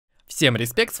Всем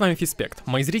респект, с вами Фиспект.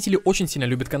 Мои зрители очень сильно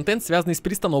любят контент, связанный с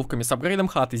перестановками, с апгрейдом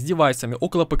хаты, с девайсами,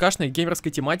 около ПКшной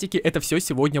геймерской тематики. Это все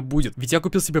сегодня будет. Ведь я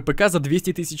купил себе ПК за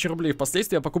 200 тысяч рублей,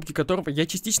 впоследствии о покупке которого я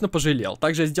частично пожалел.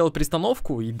 Также я сделал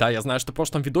перестановку, и да, я знаю, что в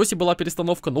прошлом видосе была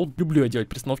перестановка, но люблю я делать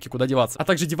перестановки, куда деваться. А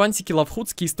также дивансики,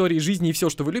 лавхудские истории жизни и все,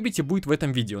 что вы любите, будет в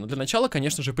этом видео. Но для начала,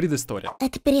 конечно же, предыстория.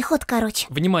 Это переход, короче.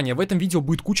 Внимание, в этом видео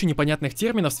будет куча непонятных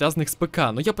терминов, связанных с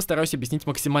ПК, но я постараюсь объяснить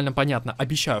максимально понятно.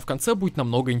 Обещаю, в конце будет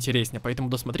намного интереснее, поэтому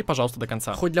досмотри, пожалуйста, до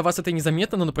конца. Хоть для вас это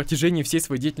незаметно, но на протяжении всей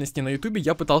своей деятельности на ютубе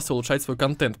я пытался улучшать свой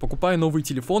контент, покупая новые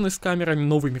телефоны с камерами,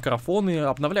 новые микрофоны,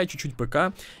 обновляя чуть-чуть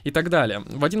ПК и так далее.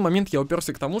 В один момент я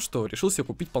уперся к тому, что решил себе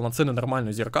купить полноценную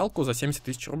нормальную зеркалку за 70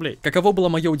 тысяч рублей. Каково было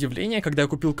мое удивление, когда я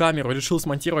купил камеру и решил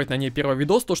смонтировать на ней первый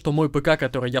видос, то что мой ПК,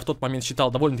 который я в тот момент считал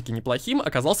довольно-таки неплохим,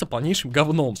 оказался полнейшим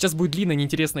говном. Сейчас будет длинная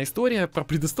неинтересная история про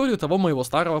предысторию того моего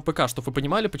старого ПК, чтобы вы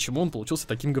понимали, почему он получился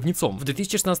таким говнецом. В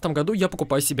 2016 году я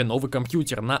покупаю себе новый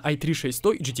компьютер на i3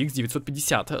 6100 и GTX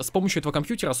 950. С помощью этого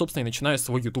компьютера, собственно, и начинаю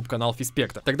свой YouTube канал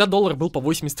Фиспекта. Тогда доллар был по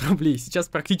 80 рублей, сейчас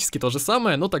практически то же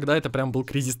самое, но тогда это прям был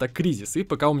кризис так кризис, и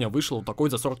ПК у меня вышел вот такой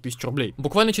за 40 тысяч рублей.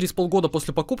 Буквально через полгода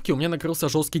после покупки у меня накрылся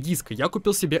жесткий диск, я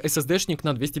купил себе SSD-шник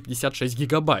на 256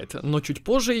 гигабайт, но чуть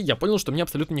позже я понял, что мне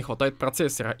абсолютно не хватает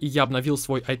процессора, и я обновил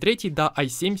свой i3 до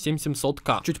i7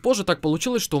 7700K. Чуть позже так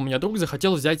получилось, что у меня друг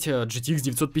захотел взять GTX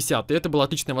 950, и это была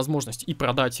отличная возможность и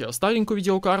продать старенькую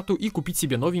видеокарту, и купить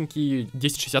себе новенький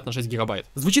 1060 на 6 гигабайт.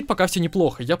 Звучит пока все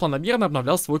неплохо, я планомерно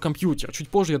обновлял свой компьютер. Чуть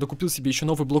позже я докупил себе еще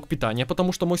новый блок питания,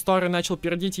 потому что мой старый начал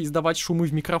пердеть и издавать шумы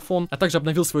в микрофон, а также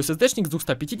обновил свой SSD-шник с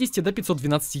 250 до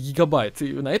 512 гигабайт,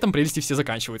 и на этом прелести все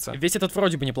заканчиваются. Весь этот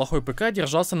вроде бы неплохой ПК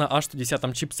держался на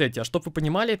A110 чипсете, а чтоб вы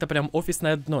понимали, это прям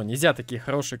офисное дно, нельзя такие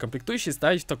хорошие комплектующие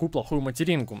ставить в такую плохую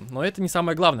материнку. Но это не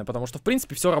самое главное, потому что в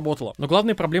принципе все работало. Но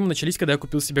главные проблемы начались, когда я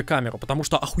купил себе камеру, потому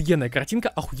что охуенная картинка,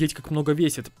 охуеть как много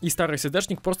весит, и старый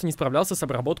SSD-шник просто не справлялся с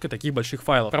обработкой таких больших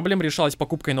файлов. Проблема решалась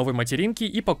покупкой новой материнки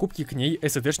и покупки к ней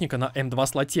SSD-шника на M2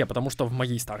 слоте, потому что в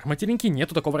моей старой материнке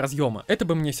нету такого разъема. Это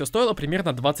бы мне все стоило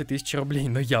примерно 20 тысяч рублей,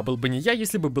 но я был бы не я,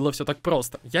 если бы было все так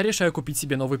просто. Я решаю купить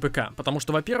себе новый ПК, потому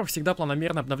что, во-первых, всегда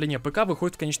планомерное обновление ПК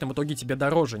выходит в конечном итоге тебе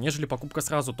дороже, нежели покупка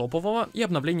сразу топового и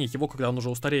обновление его, когда он уже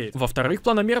устареет. Во-вторых,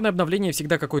 планомерное обновление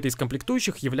всегда какой-то из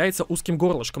комплектующих является узким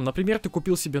горлышком. Например, ты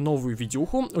купил себе новую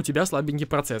видюху, у тебя слабенький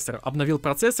процессор, обновил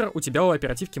процессор, у тебя у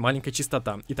оперативки маленькая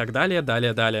частота и так далее,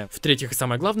 далее. В-третьих, и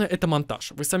самое главное, это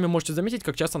монтаж. Вы сами можете заметить,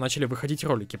 как часто начали выходить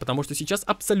ролики, потому что сейчас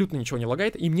абсолютно ничего не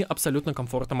лагает и мне абсолютно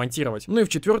комфортно монтировать. Ну и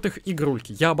в-четвертых,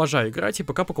 игрульки. Я обожаю играть и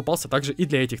ПК покупался также и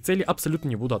для этих целей, абсолютно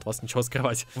не буду от вас ничего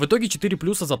скрывать. В итоге 4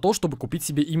 плюса за то, чтобы купить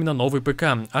себе именно новый ПК.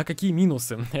 А какие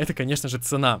минусы? Это, конечно же,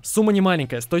 цена. Сумма не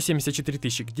маленькая, 174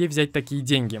 тысячи. Где взять такие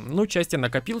деньги? Ну, часть я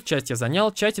накопил, часть я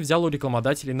занял, часть взял у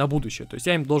рекламодателей на будущее. То есть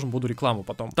я им должен буду рекламу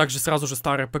потом. Также сразу же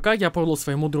старый ПК я продал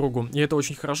своему другу. И это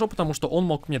очень хорошо, потому что он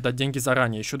мог мне дать деньги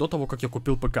заранее, еще до того, как я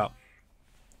купил ПК.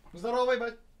 Здорово,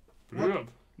 ебать. Вот,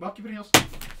 бабки принес.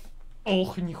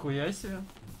 ох, нихуя себе.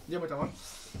 Где мой товар?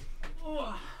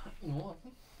 О, ну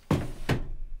ладно.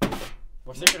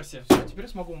 Во всей красе. Все, теперь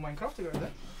смогу в Майнкрафт играть, да?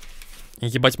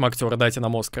 Ебать, Мактиора, дайте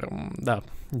нам Оскар. Да,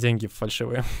 деньги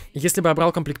фальшивые. Если бы я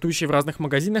брал комплектующие в разных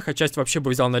магазинах, а часть вообще бы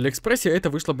взял на Алиэкспрессе,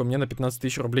 это вышло бы мне на 15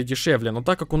 тысяч рублей дешевле. Но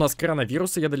так как у нас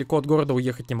коронавирус, и я далеко от города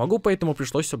уехать не могу, поэтому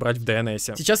пришлось все брать в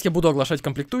ДНС. Сейчас я буду оглашать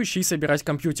комплектующие и собирать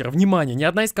компьютер. Внимание, ни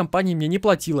одна из компаний мне не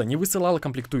платила, не высылала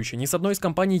комплектующие. Ни с одной из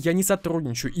компаний я не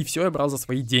сотрудничаю, и все я брал за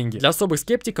свои деньги. Для особых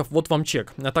скептиков вот вам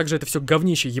чек. А также это все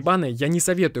говнище ебаное, я не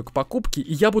советую к покупке,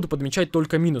 и я буду подмечать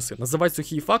только минусы, называть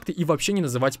сухие факты и вообще не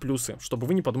называть плюсы, чтобы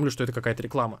вы не подумали, что это какая-то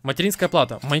реклама. Материнская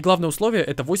плата. Мои главные условия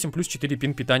это 8 плюс 4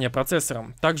 пин питания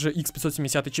процессором, также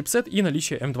X570 чипсет и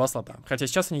наличие M2 слота, хотя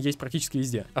сейчас они есть практически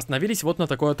везде. Остановились вот на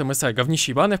такой от MSI.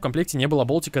 Говнище ебаное, в комплекте не было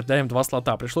болтика для M2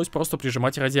 слота, пришлось просто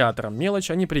прижимать радиатором. Мелочь,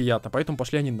 а неприятно, поэтому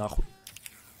пошли они нахуй.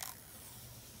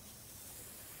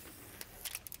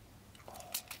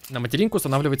 На материнку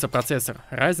устанавливается процессор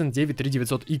Ryzen 9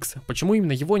 3900X. Почему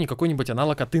именно его, не какой-нибудь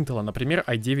аналог от Intel, например,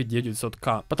 i9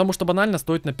 9900K? Потому что банально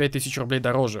стоит на 5000 рублей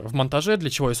дороже. В монтаже, для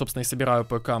чего я, собственно, и собираю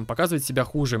ПК, показывает себя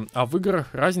хуже. А в играх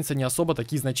разница не особо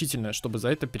такие значительная, чтобы за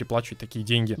это переплачивать такие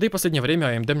деньги. Да и в последнее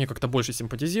время AMD мне как-то больше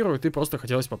симпатизирует, и просто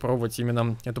хотелось попробовать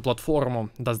именно эту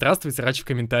платформу. Да здравствуй, срач в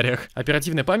комментариях.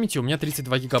 Оперативной памяти у меня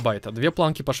 32 гигабайта. Две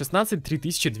планки по 16,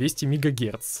 3200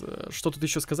 МГц. Что тут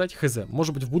еще сказать? Хз.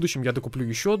 Может быть, в будущем я докуплю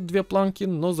еще идет 2 планки,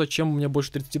 но зачем мне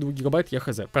больше 32 гигабайт, я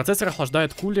хз. Процессор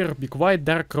охлаждает кулер Big White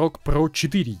Dark Rock Pro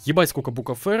 4. Ебать, сколько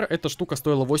букв R, эта штука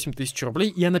стоила 8000 рублей,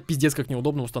 и она пиздец как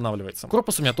неудобно устанавливается.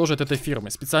 Корпус у меня тоже от этой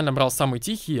фирмы, специально брал самый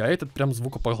тихий, а этот прям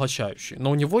звукопоглощающий.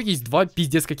 Но у него есть 2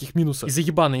 пиздец каких минуса. Из-за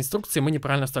ебаной инструкции мы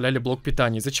неправильно вставляли блок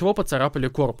питания, из-за чего поцарапали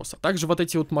корпус. А также вот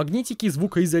эти вот магнитики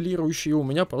звукоизолирующие у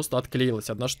меня просто отклеилась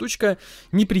одна штучка,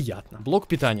 неприятно. Блок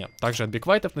питания, также от Big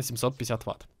White на 750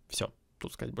 Вт. Все.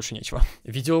 Тут сказать больше нечего.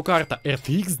 Видеокарта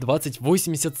RTX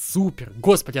 2080 Super.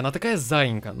 Господи, она такая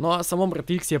заинька. Ну а о самом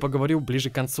RTX я поговорю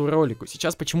ближе к концу ролика.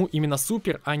 Сейчас почему именно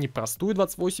Super, а не простую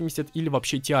 2080 или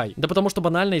вообще Ti? Да потому что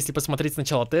банально, если посмотреть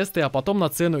сначала тесты, а потом на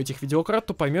цену этих видеокарт,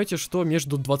 то поймете, что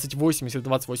между 2080 и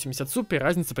 2080 Super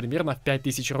разница примерно в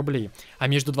 5000 рублей. А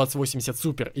между 2080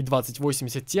 Super и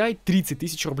 2080 Ti 30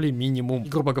 тысяч рублей минимум. И,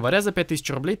 грубо говоря, за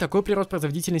 5000 рублей такой прирост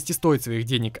производительности стоит своих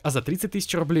денег, а за 30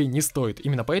 тысяч рублей не стоит.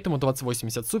 Именно поэтому 2080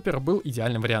 Super был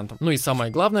идеальным вариантом. Ну и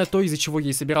самое главное, то из-за чего я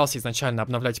и собирался изначально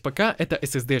обновлять ПК, это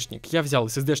SSD-шник. Я взял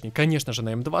SSD-шник, конечно же,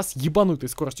 на M2 с ебанутой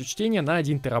скоростью чтения на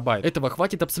 1 терабайт. Этого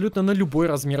хватит абсолютно на любой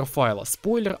размер файла.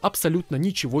 Спойлер, абсолютно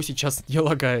ничего сейчас не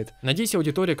лагает. Надеюсь,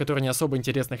 аудитория, которая не особо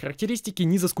интересной характеристики,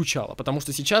 не заскучала, потому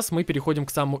что сейчас мы переходим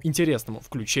к самому интересному —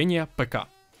 включение ПК.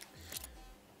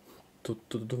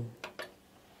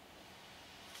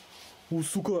 У,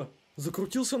 сука,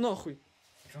 закрутился нахуй.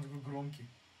 Почему он такой громкий?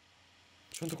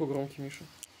 Почему он такой громкий, Миша?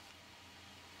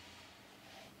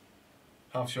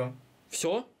 А, все.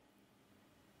 Все?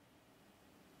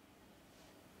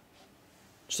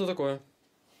 Что такое?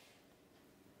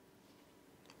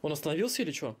 Он остановился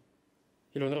или что?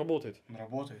 Или он работает? Он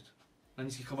работает. На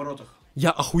низких оборотах.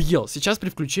 Я охуел. Сейчас при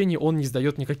включении он не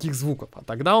издает никаких звуков. А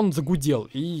тогда он загудел,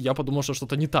 и я подумал, что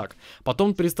что-то не так. Потом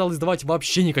он перестал издавать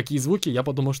вообще никакие звуки, я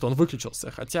подумал, что он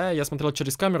выключился. Хотя я смотрел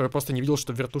через камеру и просто не видел,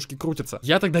 что вертушки крутятся.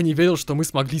 Я тогда не верил, что мы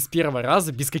смогли с первого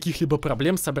раза без каких-либо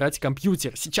проблем собрать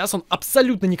компьютер. Сейчас он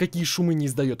абсолютно никакие шумы не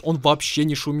издает. Он вообще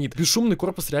не шумит. Бесшумный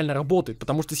корпус реально работает,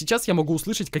 потому что сейчас я могу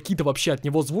услышать какие-то вообще от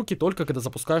него звуки только когда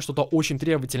запускаю что-то очень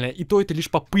требовательное. И то это лишь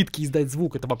попытки издать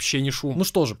звук, это вообще не шум. Ну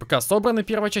что же, ПК собрано,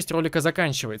 первая часть ролика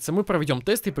заканчивается. Мы проведем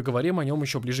тест и поговорим о нем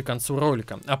еще ближе к концу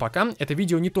ролика. А пока, это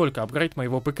видео не только апгрейд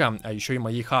моего ПК, а еще и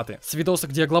моей хаты. С видоса,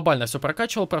 где я глобально все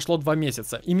прокачивал, прошло 2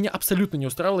 месяца, и меня абсолютно не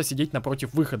устраивало сидеть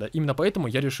напротив выхода. Именно поэтому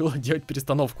я решил делать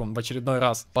перестановку в очередной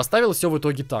раз. Поставил все в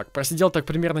итоге так. Просидел так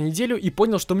примерно неделю и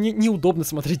понял, что мне неудобно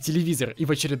смотреть телевизор, и в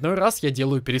очередной раз я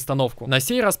делаю перестановку. На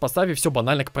сей раз поставив все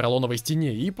банально к поролоновой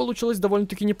стене, и получилось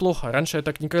довольно-таки неплохо. Раньше я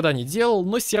так никогда не делал,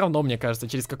 но все равно, мне кажется,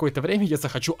 через какое-то время я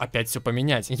захочу опять все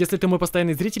поменять. Если ты мой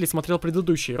постоянный зритель и смотрел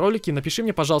предыдущие ролики, напиши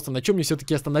мне, пожалуйста, на чем мне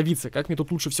все-таки остановиться, как мне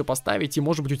тут лучше все поставить, и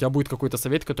может быть у тебя будет какой-то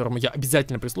совет, к которому я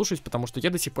обязательно прислушаюсь, потому что я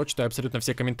до сих пор читаю абсолютно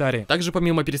все комментарии. Также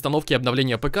помимо перестановки и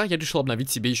обновления ПК, я решил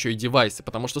обновить себе еще и девайсы,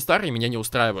 потому что старые меня не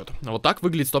устраивают. Вот так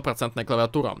выглядит стопроцентная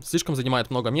клавиатура. Слишком занимает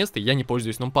много места, и я не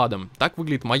пользуюсь нумпадом. Так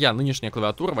выглядит моя нынешняя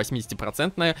клавиатура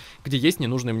 80%, где есть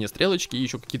ненужные мне стрелочки и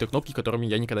еще какие-то кнопки, которыми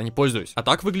я никогда не пользуюсь. А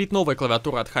так выглядит новая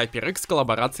клавиатура от HyperX в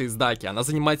коллаборации с Даки. Она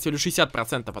занимает всего лишь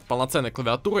 60% от полноценной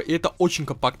клавиатуры, и это очень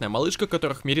компактная малышка,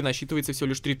 которых в мире насчитывается всего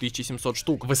лишь 3700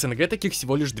 штук. В СНГ таких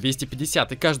всего лишь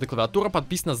 250, и каждая клавиатура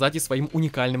подписана сзади своим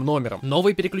уникальным номером.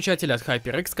 Новые переключатели от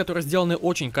HyperX, которые сделаны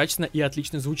очень качественно и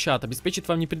отлично звучат, обеспечат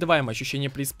вам непередаваемое ощущение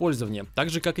при использовании, так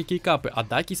же как и кейкапы от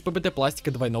Даки из ПБТ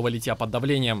пластика двойного литья под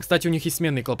давлением. Кстати, у них есть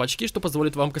сменные колпачки, что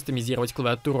позволит вам кастомизировать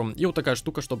клавиатуру, и вот такая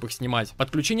штука, чтобы их снимать.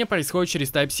 Подключение происходит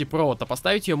через Type-C провод, а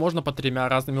поставить ее можно под 3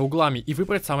 разными углами и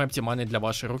выбрать самый оптимальный для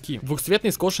вашей руки.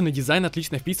 Двухцветный скошенный дизайн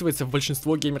отлично вписывается в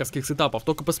большинство геймерских сетапов,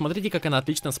 только посмотрите, как она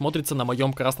отлично смотрится на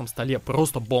моем красном столе,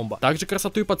 просто бомба. Также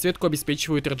красоту и подсветку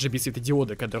обеспечивают RGB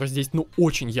светодиоды, которые здесь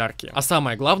очень яркие. А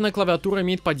самое главное, клавиатура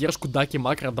имеет поддержку Даки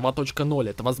Макро 2.0,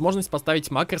 это возможность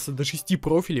поставить макросы до 6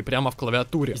 профилей прямо в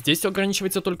клавиатуре. Здесь все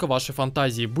ограничивается только вашей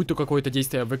фантазией, будь то какое-то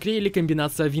действие в игре или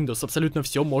комбинация Windows, абсолютно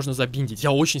все можно забиндить.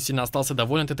 Я очень сильно остался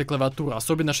доволен от этой клавиатуры,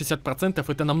 особенно 60%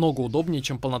 это намного удобнее,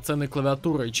 чем полноценная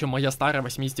клавиатура и чем моя старая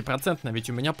 80%, ведь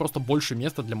у меня просто больше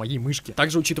места для моей мышки.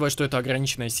 Также, учитывая, что это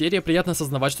ограниченная серия, приятно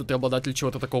осознавать, что ты обладатель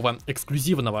чего-то такого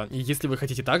эксклюзивного. И если вы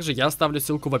хотите также, я оставлю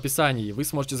ссылку в описании, и вы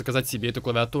сможете заказать себе эту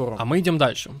клавиатуру. А мы идем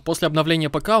дальше. После обновления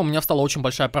ПК у меня стала очень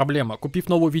большая проблема. Купив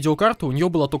новую видеокарту, у нее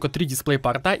было только 3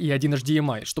 дисплей-порта и 1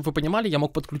 HDMI. Чтобы вы понимали, я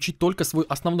мог подключить только свой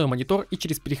основной монитор и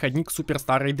через переходник супер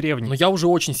старый и древний. Но я уже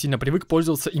очень сильно привык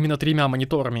пользоваться именно 3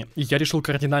 мониторами, и я решил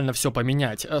кардинально все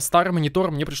поменять. Старый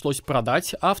монитор мне пришлось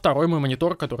продать, а второй мой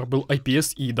монитор, который был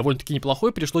IPS и и довольно-таки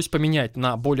неплохой, пришлось поменять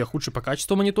на более худший по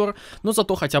качеству монитор, но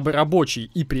зато хотя бы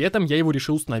рабочий, и при этом я его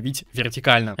решил установить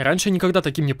вертикально. Раньше я никогда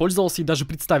таким не пользовался и даже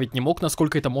представить не мог,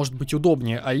 насколько это может быть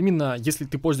удобнее, а именно, если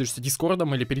ты пользуешься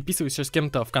Дискордом или переписываешься с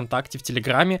кем-то ВКонтакте, в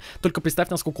Телеграме, только представь,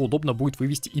 насколько удобно будет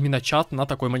вывести именно чат на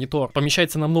такой монитор.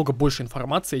 Помещается намного больше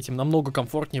информации, этим намного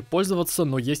комфортнее пользоваться,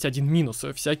 но есть один минус.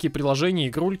 Всякие приложения,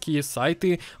 игрульки,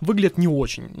 сайты выглядят не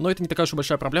очень, но это не такая уж и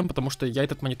большая проблема, потому что я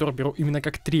этот монитор беру именно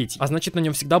как третий, а значит, на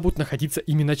нем всегда будет находиться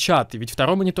именно чат, и ведь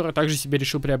второй монитор я также себе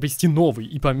решил приобрести новый,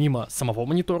 и помимо самого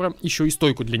монитора, еще и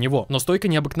стойку для него. Но стойка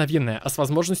необыкновенная, а с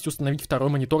возможностью установить второй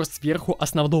монитор сверху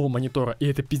основного монитора, и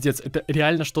это пиздец, это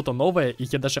реально что-то новое, и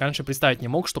я даже раньше представить не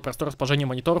мог, что простое расположение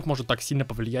мониторов может так сильно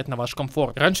повлиять на ваш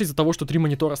комфорт. Раньше из-за того, что 3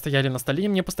 монитора стояли на столе,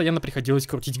 мне постоянно приходилось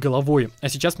крутить головой, а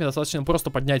сейчас мне достаточно просто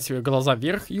поднять глаза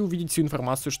вверх и увидеть всю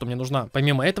информацию, что мне нужна.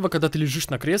 Помимо этого, когда ты лежишь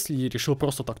на кресле и решил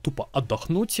просто так тупо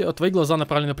отдохнуть, твои глаза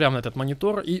направлены прямо на этот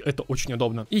монитор, и это очень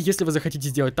удобно. И если вы захотите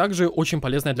сделать так же, очень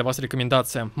полезная для вас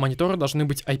рекомендация. Мониторы должны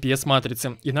быть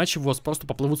IPS-матрицы, иначе у вас просто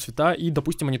поплывут цвета, и,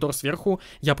 допустим, монитор сверху,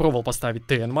 я пробовал поставить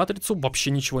TN-матрицу,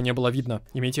 вообще ничего не было видно,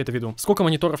 имейте это в виду. Сколько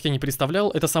мониторов я не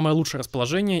представлял, это самое лучшее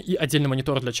расположение, и отдельный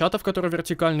монитор для чатов, который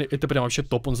вертикальный, это прям вообще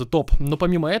топ on the топ. Но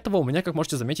помимо этого, у меня, как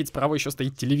можете заметить, справа еще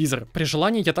стоит телевизор. При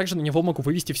желании я также на него могу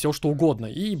вывести все, что угодно,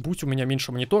 и будь у меня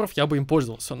меньше мониторов, я бы им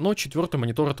пользовался, но 4-й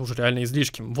монитор это уже реально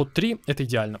излишки. Вот 3 это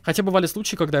идеально. Хотя бывали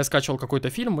случаи, когда я скачивал какой-то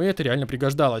фильм, и это реально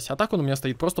пригождалось, а так он у меня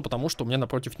стоит просто потому, что у меня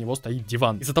напротив него стоит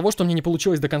диван. Из-за того, что мне не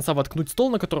получилось до конца воткнуть стол,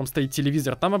 на котором стоит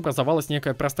телевизор, там образовалось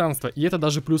некое пространство, и это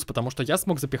даже плюс, потому что я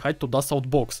смог запихать туда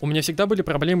саундбокс. У меня всегда были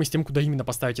проблемы с тем, куда именно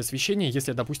поставить освещение,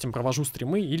 если я, допустим, провожу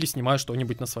стримы или снимаю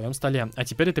что-нибудь на своем столе, а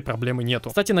теперь этой проблемы нету.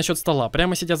 Кстати, насчет стола.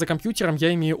 Прямо сидя за компьютером,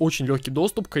 я имею очень легкий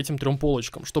доступ к этим 3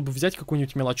 полочкам, чтобы взять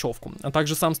какую-нибудь мелочевку. А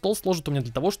также сам стол сложит у меня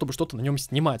для того, чтобы что-то на нем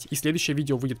снимать. И следующее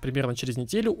видео выйдет примерно через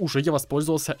неделю, уже я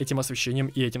воспользовался этим освещением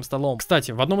и этим столом.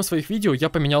 Кстати, в одном из своих видео я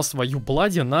поменял свою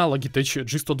Блади на Logitech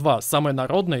G102, самая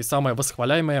народная и самая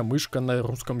восхваляемая мышка на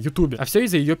русском ютубе. А все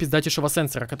из-за ее пиздатейшего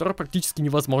сенсора, который практически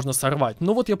невозможно сорвать.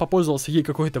 Но вот я попользовался ей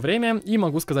какое-то время и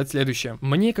могу сказать следующее.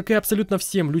 Мне, как и абсолютно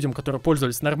всем людям, которые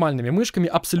пользовались нормальными мышками,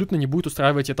 абсолютно не будет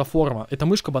устраивать эта форма. Эта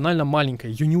мышка банально маленькая,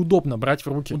 ее неудобно брать в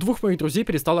руки. У 2 моих друзей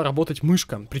перестала работать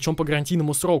мышка, причем по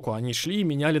гарантийному сроку. Они шли и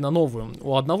меняли на новую.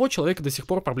 У одного человека до сих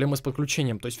пор проблемы с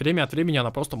подключением, то есть время от времени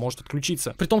она просто может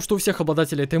отключиться. При том, что у всех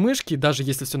обладателей этой мышки, даже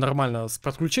если все нормально с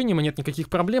подключением и нет никаких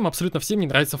проблем, абсолютно всем не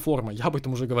нравится форма. Я об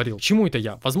этом уже говорил. К чему это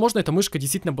я? Возможно, эта мышка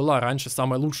действительно была раньше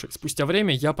самой лучшей. Спустя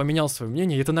время я поменял свое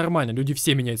мнение, и это нормально. Люди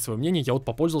все меняют свое мнение. Я вот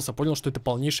попользовался, понял, что это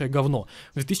полнейшее говно.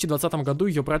 В 2020 году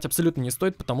ее брать абсолютно не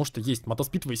стоит, потому что есть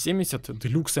Мотоспид V70,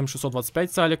 Deluxe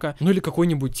M625 Салика, ну или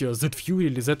какой-нибудь Z-Fury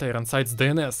или Z-Iron Sight с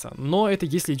DNS. Но это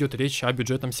если идет речь о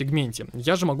бюджетном сегменте.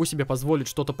 Я же могу себе позволить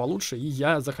что-то получше, и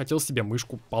я захотел себе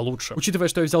мышку получше. Учитывая,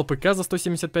 что я взял ПК за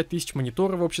 175 тысяч,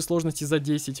 монитора в общей сложности за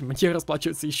 10, мне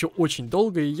расплачиваться еще очень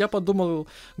долго, и я подумал,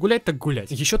 гулять так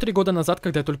гулять. Еще 3 года назад,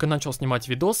 когда я только начал снимать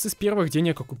видосы, с первых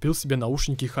денег я купил себе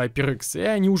наушники HyperX, и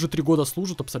они уже 3 года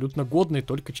служат абсолютно годные,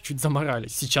 только чуть-чуть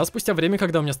заморались. Сейчас, спустя время,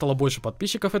 когда у меня стало больше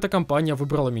подписчиков, эта компания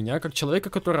выбрала меня как человека,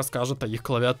 который расскажет о их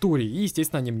клавиатуре, и,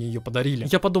 естественно, они мне ее подарили.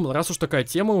 Я подумал, раз уж такая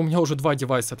тема, у меня уже 2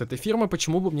 девайса от этой фирмы,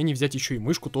 почему бы мне не взять еще и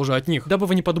мышку тоже от них? Дабы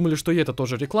вы не подумали, что и это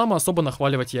тоже реклама, особо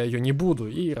нахваливать я ее не буду,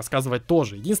 и рассказывать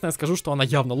тоже. Единственное, скажу, что она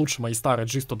явно лучше моей старой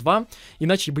G102,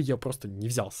 иначе бы я просто не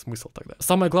взял смысл тогда.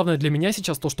 Самое главное для меня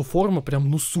сейчас то, что форма прям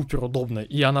ну супер удобная,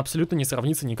 и она абсолютно не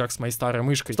сравнится никак с моей старой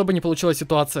мышкой. Чтобы не получилась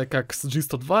ситуация как с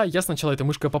G102, я сначала этой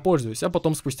мышкой попользуюсь, а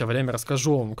потом спустя время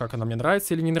расскажу, как она мне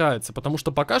нравится или не нравится, потому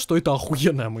что пока что это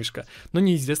охуенная мышка, но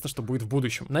неизвестно, что будет в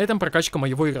будущем. На этом прокачка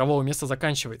моего игрового места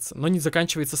заканчивается, но не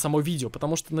заканчивается само видео,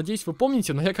 потому что, надеюсь, вы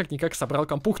помните, но я как-никак собрал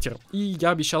компьютер, и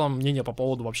я обещал вам мнение по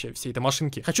поводу вообще всей этой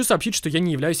машинки. Хочу сообщить, что я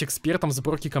не являюсь экспертом в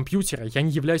сборке компьютера, я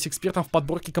не являюсь экспертом в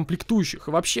подборке комплектующих,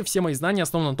 и вообще все мои знания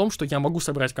основаны на том, что я могу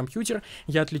собрать компьютер,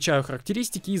 я отличаю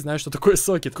характеристики и знаю, что такое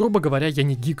сокет. Грубо говоря, я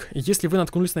не гик. Если вы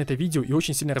наткнулись на это видео и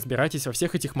очень сильно разбираетесь во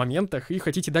всех этих моментах и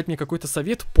хотите дать мне какой-то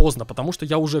совет, поздно, потому что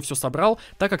я уже все собрал,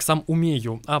 так как сам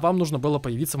умею, а вам нужно было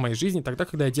появиться в моей жизни тогда,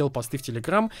 когда я делал посты в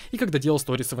Телеграм и когда делал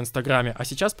сторисы в Инстаграме, а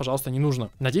сейчас, пожалуйста, не нужно.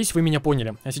 Надеюсь, вы меня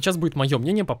поняли. А сейчас будет мое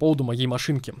мнение по поводу моей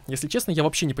машинки. Если честно, я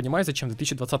вообще не понимаю, зачем в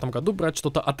 2020 году брать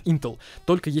что-то от Intel,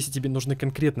 только если тебе нужны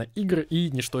конкретно игры и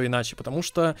ничто иначе, потому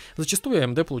что зачастую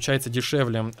AMD получается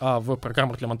дешевле, а в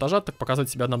программах для монтажа так показывает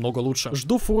себя намного лучше.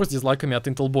 Жду фур с дизлайками от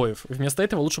Intel боев. Вместо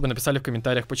этого лучше бы написали в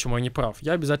комментариях, почему я не прав.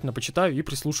 Я обязательно почитаю и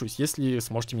прислушаюсь, если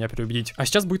сможете меня переубедить. А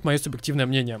сейчас будет мое субъективное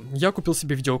мнение. Я купил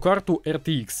себе видеокарту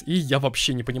RTX, и я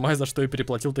вообще не понимаю, за что я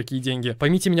переплатил такие деньги.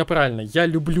 Поймите меня правильно, я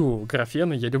люблю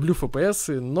графены, я люблю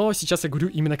FPS, но сейчас я говорю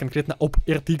именно конкретно об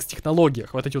RTX RTX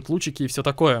технологиях, вот эти вот лучики и все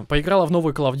такое. Поиграла в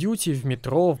новый Call of Duty, в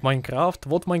метро, в Майнкрафт.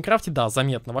 Вот в Майнкрафте, да,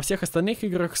 заметно. Во всех остальных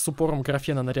играх с упором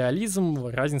графена на реализм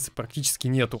разницы практически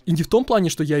нету. И не в том плане,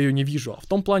 что я ее не вижу, а в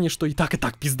том плане, что и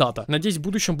так пиздата. Надеюсь, в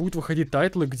будущем будут выходить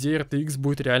тайтлы, где RTX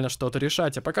будет реально что-то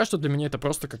решать. А пока что для меня это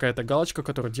просто какая-то галочка,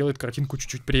 которая делает картинку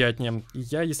чуть-чуть приятнее. И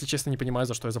я, если честно, не понимаю,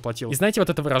 за что я заплатил. И знаете, вот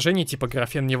это выражение типа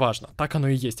графен не важно. Так оно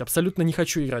и есть. Абсолютно не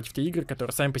хочу играть в те игры,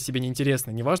 которые сами по себе не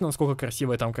интересны. Неважно, насколько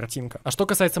красивая там картинка. А что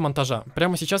касается монтажа.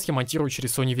 Прямо сейчас я монтирую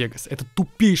через Sony Vegas. Это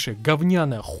тупейшая,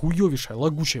 говняная, хуёвейшая,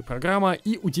 лагучая программа.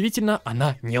 И удивительно,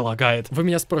 она не лагает. Вы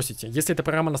меня спросите, если эта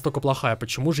программа настолько плохая,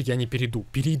 почему же я не перейду?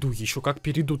 Перейду, еще как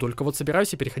перейду. Только вот собираюсь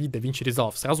переходить до DaVinci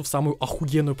Resolve. Сразу в самую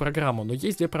охуенную программу. Но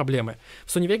есть две проблемы.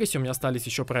 В Sony Vegas у меня остались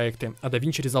еще проекты, а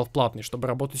DaVinci Resolve платный. Чтобы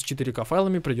работать с 4К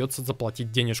файлами, придется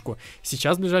заплатить денежку.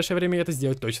 Сейчас в ближайшее время я это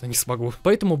сделать точно не смогу.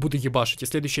 Поэтому буду ебашить, и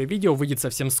следующее видео выйдет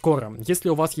совсем скоро. Если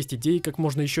у вас есть идеи, как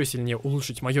можно еще сильнее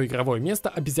улучшить мое игровое место,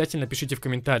 обязательно пишите в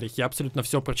комментариях, я абсолютно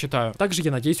все прочитаю. Также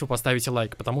я надеюсь, вы поставите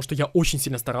лайк, потому что я очень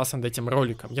сильно старался над этим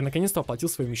роликом. Я наконец-то воплотил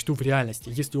свою мечту в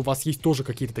реальности. Если у вас есть тоже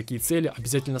какие-то такие цели,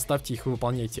 обязательно ставьте их и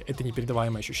выполняйте. Это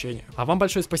непередаваемое ощущение. А вам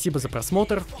большое спасибо за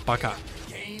просмотр. Пока.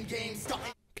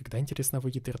 Когда, интересно,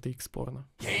 выйдет RTX порно?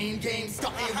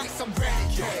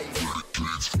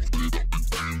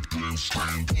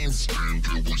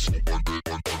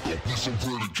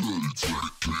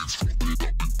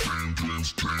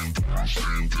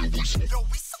 Yo,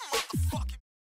 we some motherfucking